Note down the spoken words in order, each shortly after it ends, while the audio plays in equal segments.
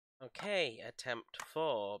Okay, attempt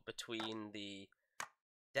 4 between the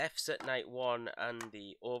Deaths at Night 1 and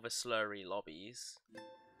the Overslurry lobbies.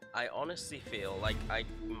 I honestly feel like I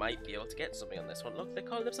might be able to get something on this one. Look, they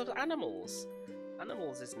call themselves Animals.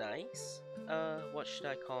 Animals is nice. What should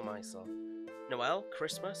I call myself? Noel?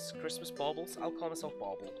 Christmas? Christmas Baubles? I'll call myself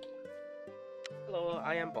Bauble. Hello,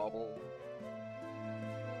 I am Bauble.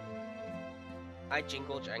 I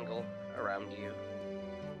jingle jangle around you.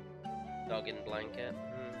 Dog in blanket.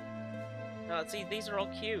 No, see, these are all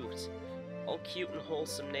cute. All cute and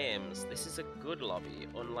wholesome names. This is a good lobby,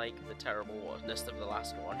 unlike the terribleness of the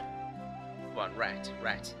last one. Come on, Rat,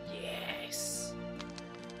 Rat. Yes!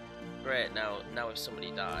 Great, now if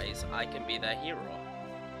somebody dies, I can be their hero.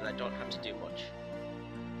 And I don't have to do much.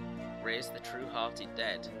 Raise the true-hearted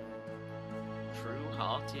dead.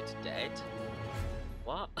 True-hearted dead?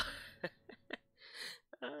 What?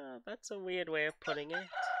 That's a weird way of putting it.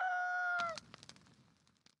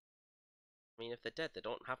 I mean, if they're dead, they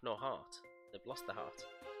don't have no heart. They've lost their heart.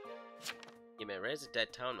 You may raise a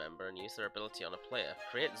dead town member and use their ability on a player.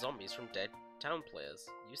 Create zombies from dead town players.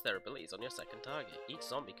 Use their abilities on your second target. Each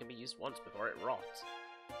zombie can be used once before it rots.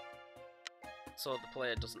 So the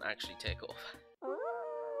player doesn't actually take over.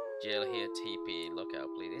 Jail here, TP, look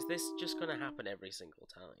out please. Is this just gonna happen every single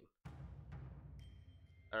time?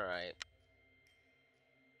 Alright.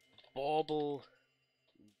 Bauble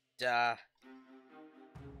da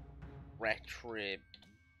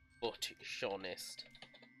retributionist.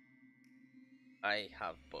 I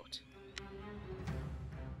have but.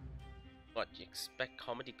 What, you expect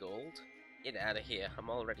comedy gold? Get out of here, I'm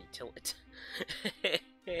already tilted.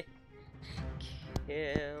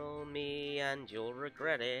 Kill me and you'll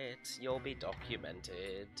regret it. You'll be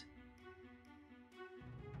documented.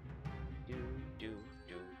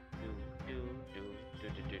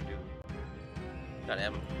 God, I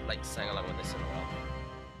haven't like sang along with this in a while.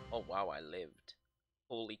 Oh wow, I lived.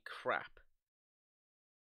 Holy crap.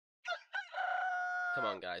 Come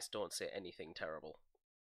on guys, don't say anything terrible.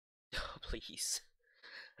 Oh, please.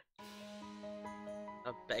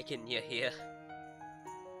 I'm begging you here.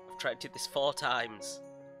 I've tried to do this 4 times.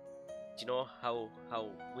 Do you know how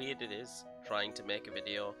weird it is trying to make a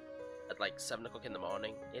video at like 7 o'clock in the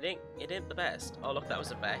morning? It ain't the best. Oh look, that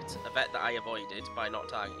was a vet that I avoided by not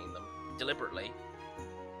targeting them deliberately.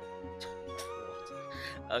 What?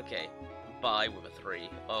 Okay, bye with a 3.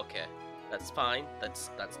 Okay, that's fine. That's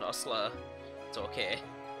not a slur. It's okay.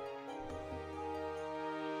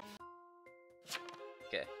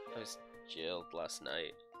 Okay, I was jailed last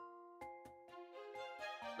night.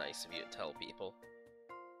 Nice of you to tell people.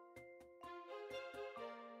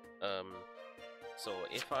 So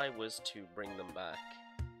if I was to bring them back,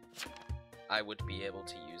 I would be able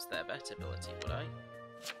to use their vet ability, would I?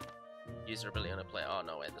 Use their ability on a player. Oh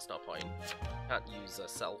no, wait, there's no point. Can't use a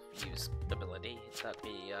self-use ability. That'd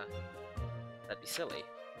be silly.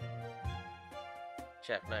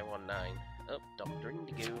 Chef 919. Oh, Dr.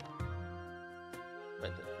 Indigo.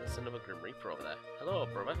 Wait, there's another Grim Reaper over there. Hello,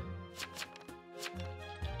 brother.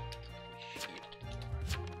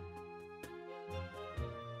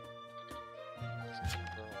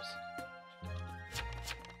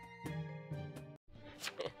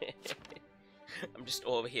 I'm just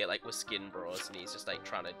over here like with Skin Bros and he's just like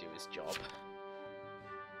trying to do his job.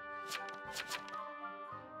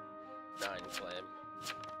 9 flame.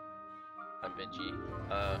 I'm Vinci.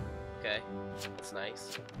 Okay. That's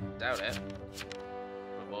nice. Doubt it.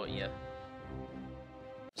 What about you?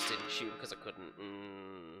 Just didn't shoot because I couldn't.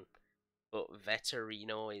 But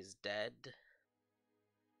Veterino is dead.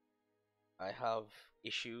 I have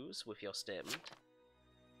issues with your statement.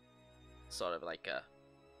 Sort of like a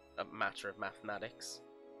matter of mathematics.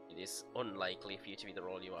 It is unlikely for you to be the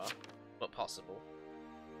role you are, but possible.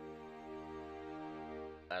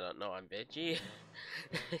 I don't know, I'm Veggie.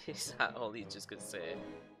 Is that all he's just gonna say?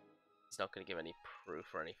 He's not gonna give any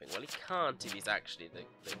proof or anything. Well, he can't if he's actually the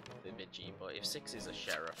Veggie, but if 6 is a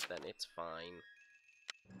sheriff, then it's fine.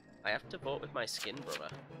 I have to vote with my skin brother.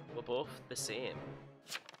 We're both the same.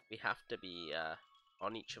 We have to be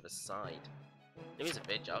on each other's side. If he's a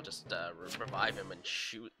bitch, I'll just revive him and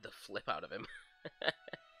shoot the flip out of him.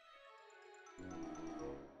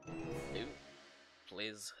 Ooh.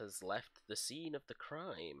 Fliz has left the scene of the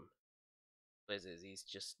crime. Fliz is, he's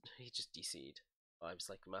just DC'd. Vibes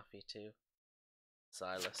like Mafia too.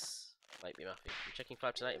 Silas might be Mafia. I'm checking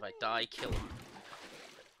 5 tonight. If I die, kill him.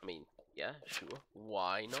 I mean, yeah, sure.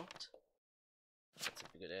 Why not? That's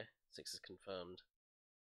a good idea. 6 is confirmed.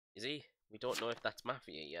 Is he? We don't know if that's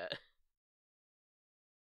Mafia yet.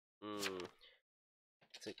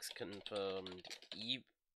 6 confirmed.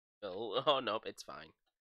 Evil. Oh, nope, it's fine.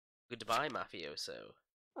 Goodbye, Mafioso.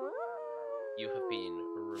 You have been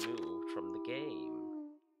removed from the game.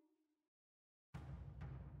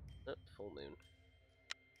 Oh, full moon.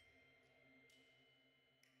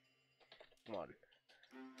 Come on.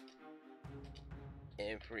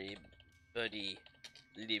 Everybody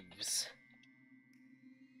lives.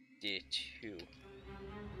 Day 2.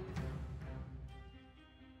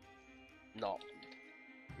 Not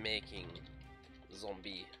making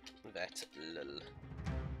zombie vet lol.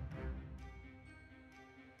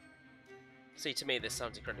 See, to me this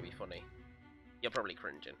sounds incredibly funny. You're probably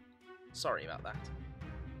cringing. Sorry about that.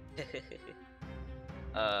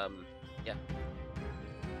 Yeah.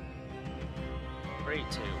 3,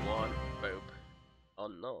 2, 1, boop. Oh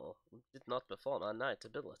no, did not perform our night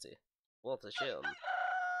ability. What a shame.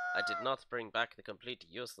 I did not bring back the completely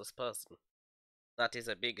useless person. That is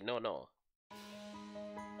a big no-no.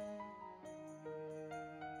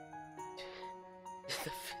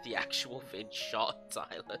 The actual vid shot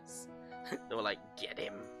Silas. They were like, get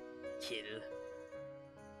him. Kill.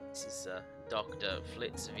 This is Dr.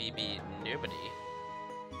 Flitz VB Nobody.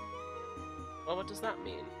 Well, what does that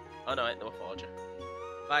mean? Oh no, no forger.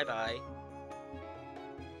 Bye bye.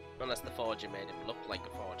 Unless the forger made him look like a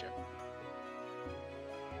forger.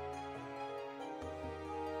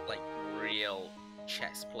 Like real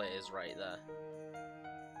chess players right there.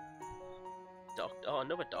 Oh,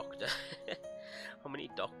 another doctor. How many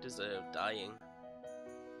doctors are dying?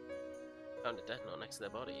 Found a death note next to their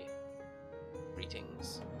body.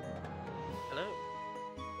 Greetings. Hello,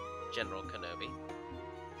 General Kenobi.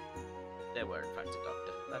 They were in fact a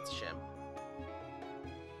doctor. That's a shame.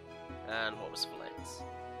 And what was Flint's?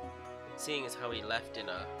 Seeing as how he left in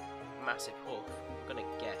a massive huff, I'm gonna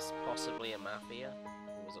guess possibly a mafia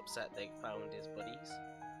who was upset they found his buddies.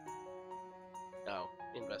 Oh,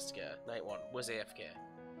 investigator. Night 1 was AFK.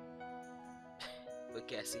 But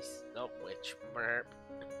guess he's not witch. Burp.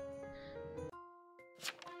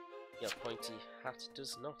 Your pointy hat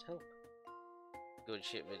does not help. Good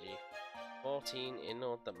shit, Vigi. 14 in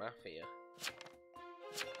on the mafia.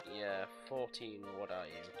 Yeah, 14, what are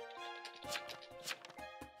you?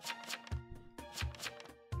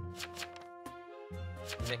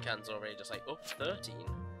 Nickhan's already just like, oh, 13.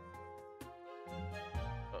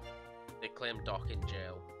 But they claim Doc in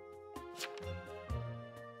jail.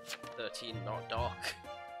 13, not Doc.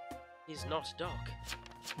 He's not Doc.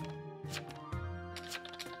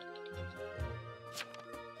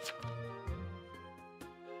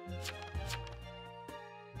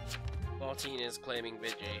 Is claiming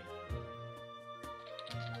Vigi.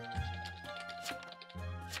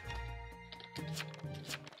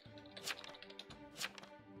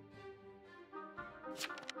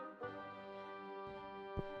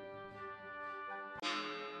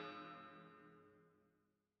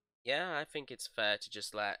 Yeah, I think it's fair to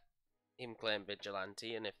just let him claim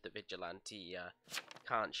vigilante, and if the vigilante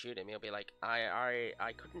can't shoot him, he'll be like, I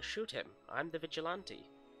couldn't shoot him. I'm the vigilante.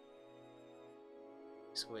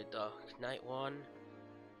 Squid Doc. Night 1.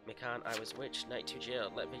 McCann, I was witch. Night 2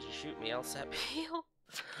 jail. Let Vigi shoot me, I'll set bail.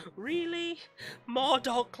 Really? More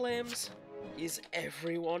Doc claims? Is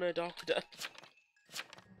everyone a doctor?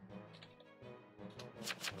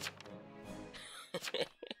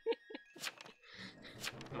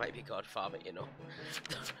 Might be Godfather, you know.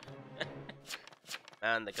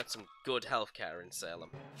 And they got some good healthcare in Salem.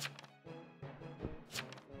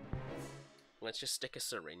 Let's just stick a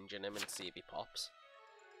syringe in him and see if he pops.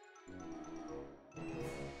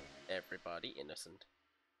 Everybody innocent.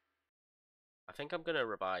 I think I'm gonna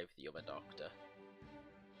revive the other doctor.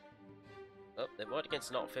 Oh, they voted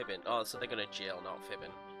against not fibbing. Oh, so they're gonna jail not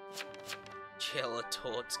fibbing. Jail a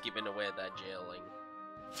toads giving away their jailing.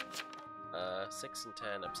 6 and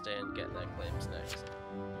 10 abstain, get their claims next.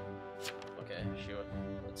 Okay, sure.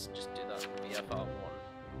 Let's just do that. VFR 1.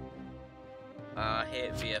 I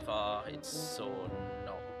hate VFR, it's so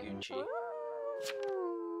not Gucci.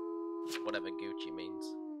 Whatever Gucci means.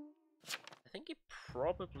 I think it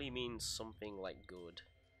probably means something like good.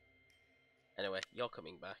 Anyway, you're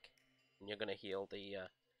coming back. And you're gonna heal the,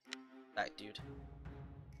 that dude.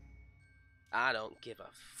 I don't give a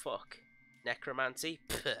fuck. Necromancy?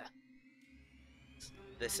 Puh.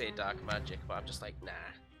 They say dark magic, but I'm just like, nah.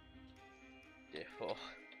 Oh.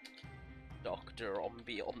 Doctor on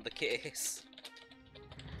beyond the case.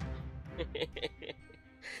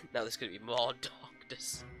 Now there's gonna be more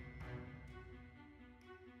doctors.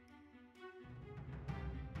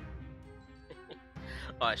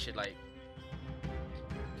 Oh, I should like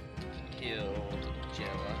killed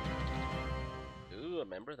Jella. Ooh, a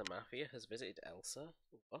member of the mafia has visited Elsa.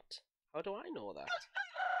 What? How do I know that?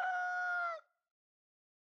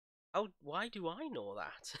 Why do I know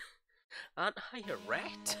that? Aren't I a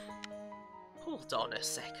rat? Hold on a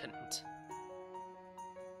second.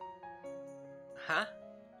 Huh?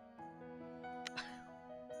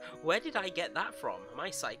 Where did I get that from? Am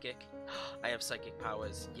I psychic? I have psychic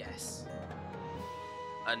powers, yes.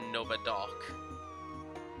 Another doc.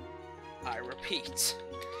 I repeat,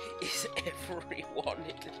 is everyone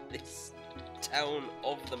in this town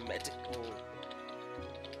of the medical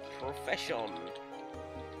profession?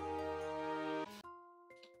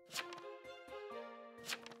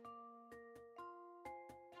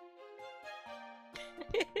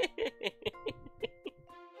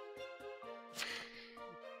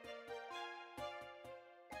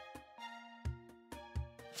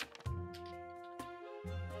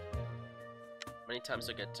 Many times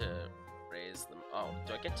do I get to raise them? Oh,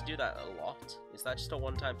 do I get to do that a lot? Is that just a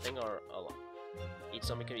one-time thing or a lot? Each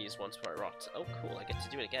zombie can be used once per rot. Oh, cool! I get to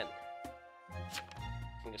do it again.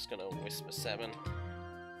 I'm just gonna whisper 7.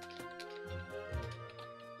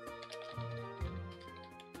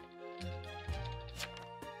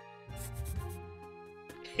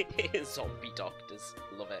 Zombie doctors,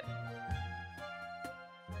 love it.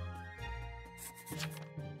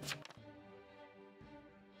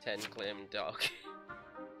 Ten claim dog.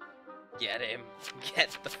 Get him.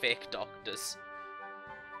 Get the fake doctors.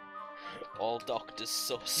 All doctors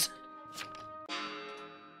sus.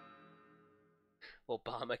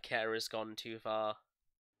 Obamacare has gone too far.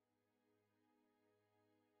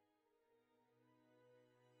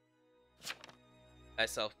 I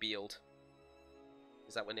self-bealed.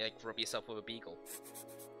 Is that when you like rub yourself with a beagle?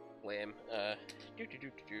 Lame.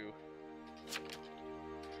 Do.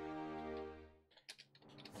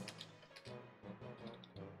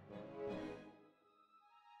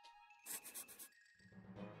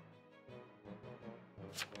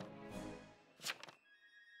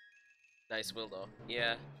 Nice will though.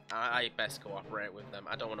 Yeah, I best cooperate with them.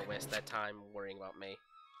 I don't want to waste their time worrying about me.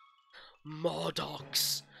 More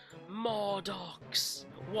docs! More docs!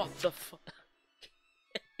 What the fuck?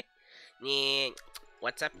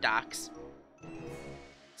 What's up, docs?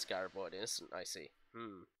 Scarboard innocent, I see.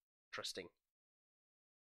 Trusting.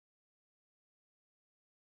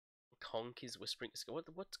 Conk is whispering.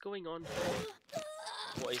 What's going on here?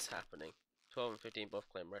 What is happening? 12 and 15 both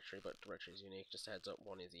claim retro, but retro is unique. Just a heads up,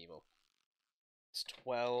 one is evil. It's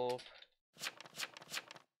 12.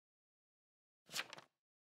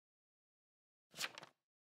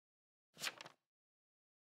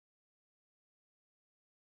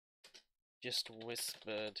 Just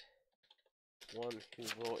whispered. One who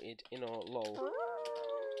voted in or lol.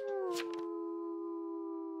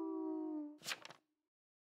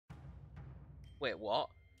 Wait, what?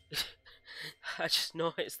 I just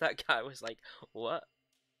noticed that guy was like, what?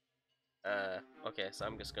 Okay, so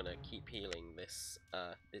I'm just gonna keep healing this,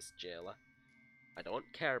 this jailer. I don't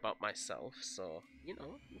care about myself, so, you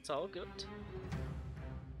know, it's all good.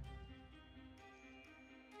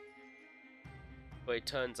 But it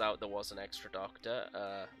turns out there was an extra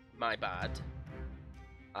doctor, my bad.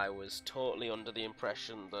 I was totally under the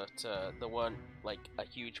impression that, there weren't, like, a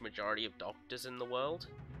huge majority of doctors in the world.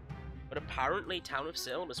 But apparently, Town of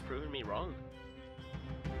Salem has proven me wrong.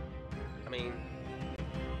 I mean...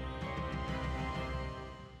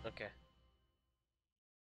 Okay.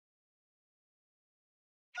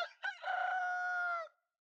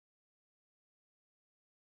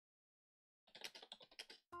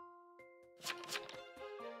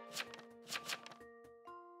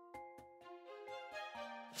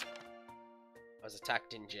 I was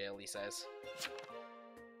attacked in jail, he says.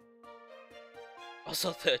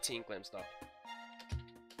 Also 13 claims doc.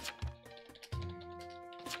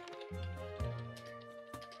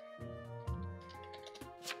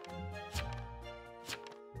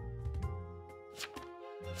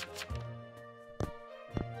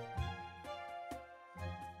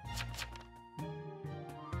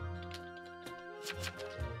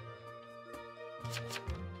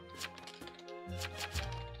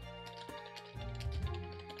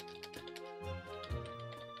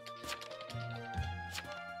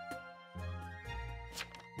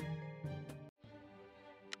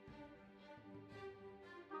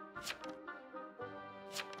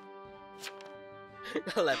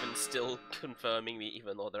 Eleven still confirming me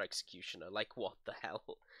even though they're executioner. Like, what the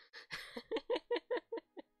hell?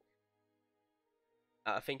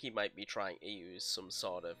 I think he might be trying to use some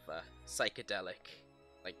sort of psychedelic,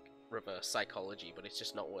 like, reverse psychology, but it's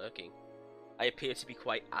just not working. I appear to be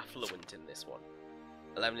quite affluent in this one.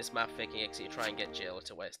 11 is math faking Exy, try and get jailer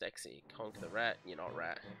to West Exy. Conk the rat, you're not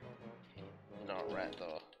rat. You're not rat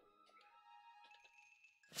though.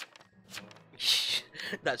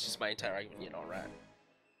 That's just my entire argument, you're not rat.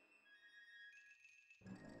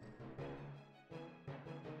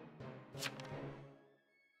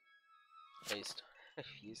 I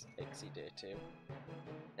used Pixie Day too.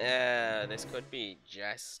 This could be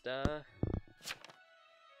Jester.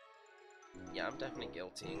 Yeah, I'm definitely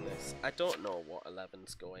guilty in this. I don't know what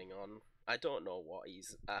 11's going on. I don't know what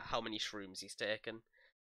how many shrooms he's taken.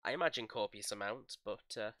 I imagine copious amounts,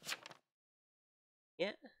 but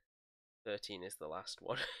yeah. 13 is the last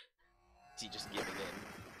one. Is he just giving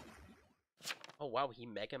in? Oh wow, he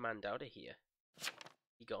Mega Man'd out of here.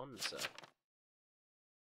 He gone, sir.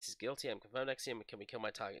 This is guilty. I'm confirmed next year. Can we kill my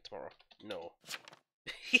target tomorrow? No.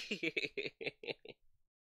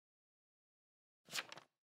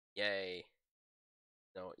 Yay.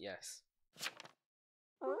 No, yes.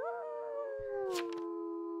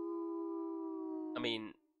 I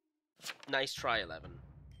mean, nice try, 11.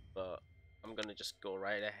 But I'm gonna just go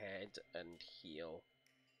right ahead and heal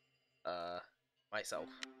myself.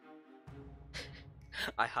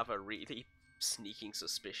 I have a really sneaking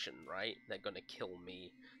suspicion, right? They're gonna kill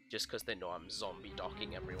me just because they know I'm zombie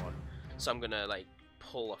docking everyone. So I'm gonna like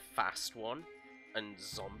pull a fast one and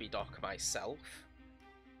zombie dock myself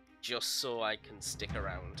just so I can stick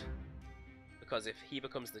around. Because if he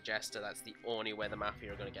becomes the Jester, that's the only way the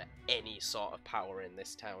Mafia are gonna get any sort of power in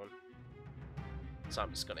this town. So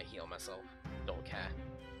I'm just gonna heal myself. Don't care.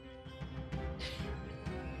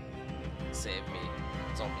 Save me.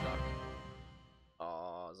 Zombie dock.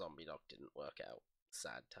 Oh, zombie dock didn't work out.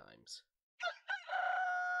 Sad times.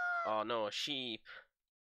 Oh no, a sheep.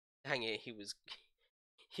 Dang it, he was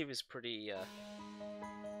pretty yeah.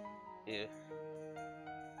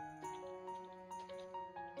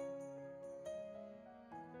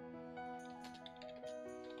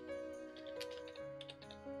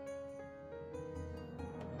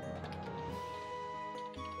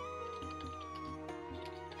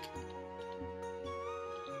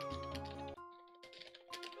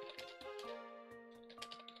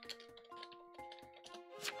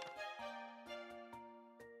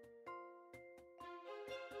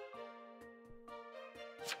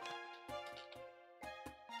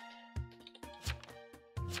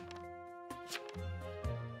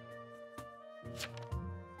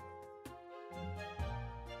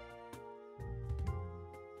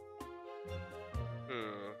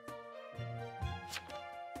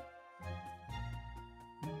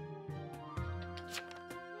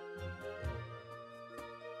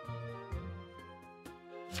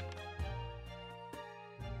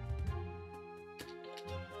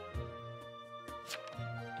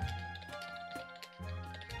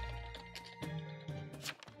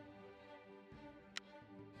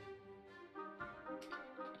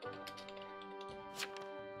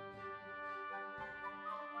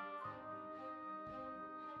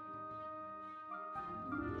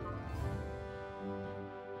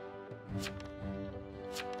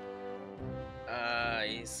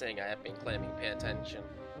 He's saying I have been claiming pay attention.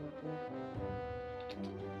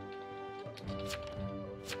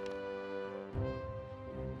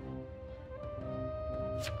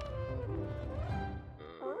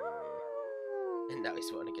 And now he's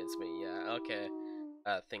voting against me, yeah, okay.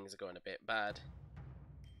 Things are going a bit bad.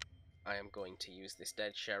 I am going to use this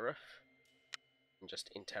dead sheriff and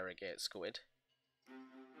just interrogate Squid.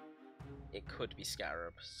 It could be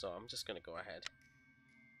Scarab, so I'm just gonna go ahead.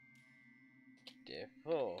 Day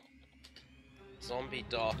 4. Zombie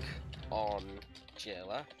dock on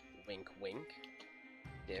Jailer. Wink wink.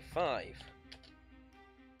 Day 5.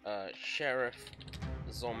 Sheriff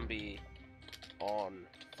zombie on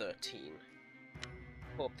 13.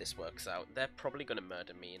 Hope this works out. They're probably gonna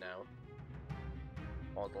murder me now.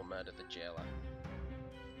 Or they'll murder the jailer.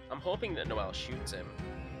 I'm hoping that Noel shoots him.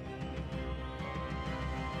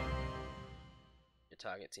 Your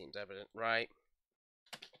target seems evident. Right.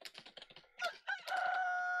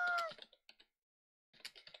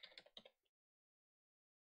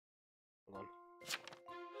 Hold on.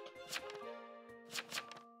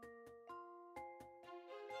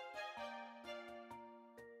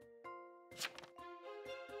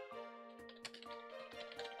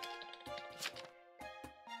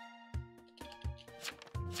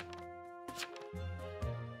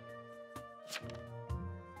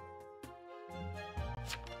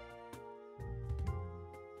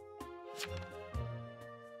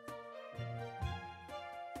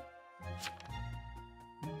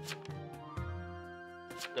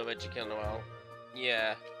 No way to kill Noel.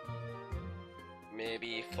 Yeah.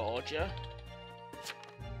 Maybe Forger?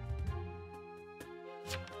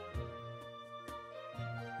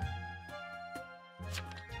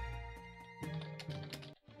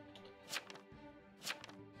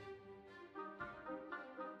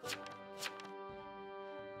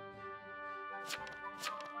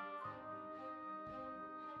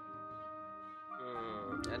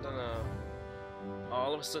 I don't know.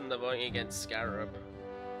 All of a sudden they're voting against Scarab.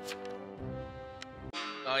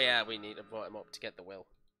 Oh yeah, we need to vote him up to get the will.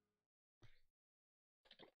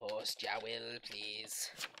 Post your will,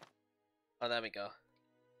 please. Oh, there we go.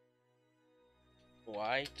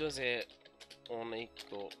 Why does it only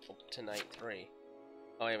go up to night 3?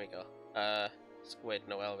 Oh, here we go. Squid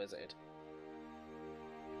Noel visited.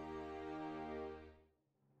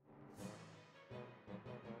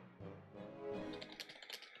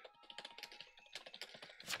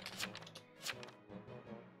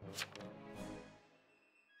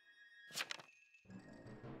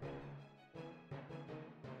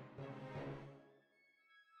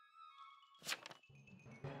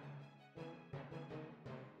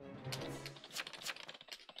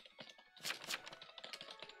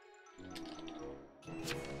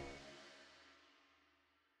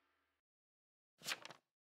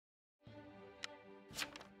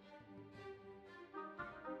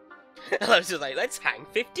 I was just like, let's hang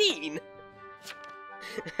 15!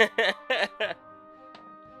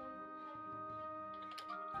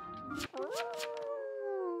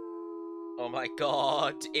 Oh my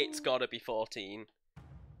god, it's gotta be 14.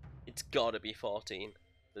 It's gotta be 14.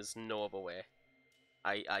 There's no other way.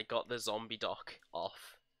 I got the zombie dock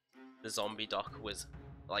off. The zombie dock was,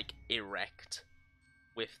 like, erect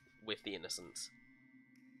with the innocents.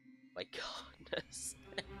 My goodness.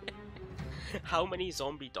 How many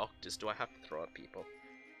zombie doctors do I have to throw at people?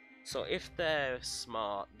 So if they're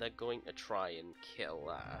smart, they're going to try and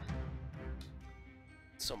kill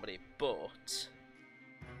somebody, but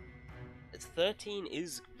 13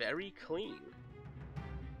 is very clean.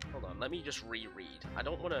 Hold on, let me just reread. I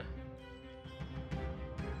don't want to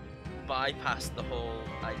bypass the whole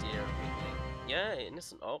idea of it. Yeah,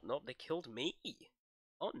 innocent. Oh, no, they killed me.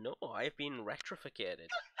 Oh no, I've been retrificated.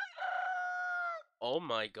 Oh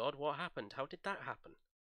my god, what happened? How did that happen?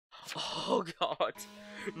 Oh god.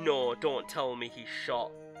 No, don't tell me he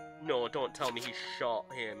shot. No, don't tell me he shot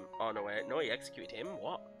him. Oh no, wait. No, he executed him?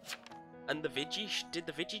 What? And the Vigi, did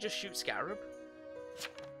the Vigi just shoot Scarab?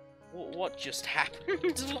 What just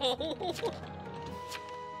happened? Lol.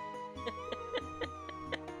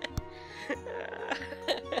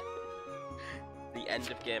 The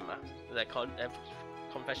end of game map. The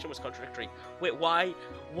confession was contradictory. Wait, why?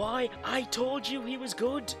 Why? I told you he was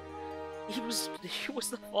good. He was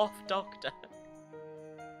the 4th Doctor.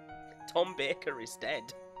 Tom Baker is dead.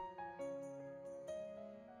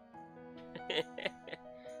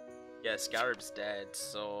 Yeah, Scarab's dead,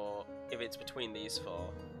 so if it's between these 4,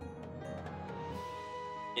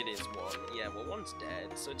 it is 1. Yeah, well, 1's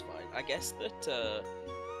dead, so it's fine. I guess that,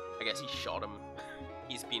 I guess he shot him.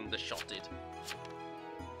 He's been the shotted.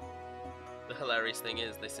 The hilarious thing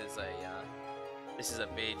is, this is a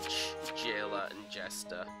Vig, Jailer, and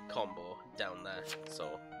Jester combo down there.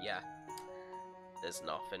 So yeah, there's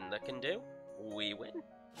nothing they can do. We win.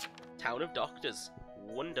 Town of Doctors,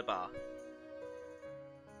 wunderbar.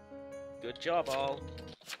 Good job, all.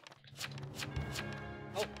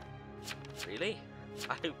 Oh, really?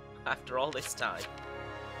 After all this time.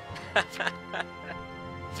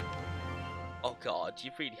 Oh god,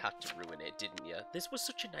 you really had to ruin it, didn't you? This was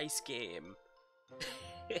such a nice game.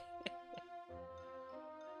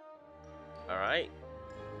 Alright.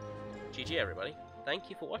 GG everybody.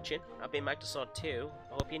 Thank you for watching. I've been Magdasaur2.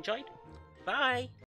 I hope you enjoyed. Bye!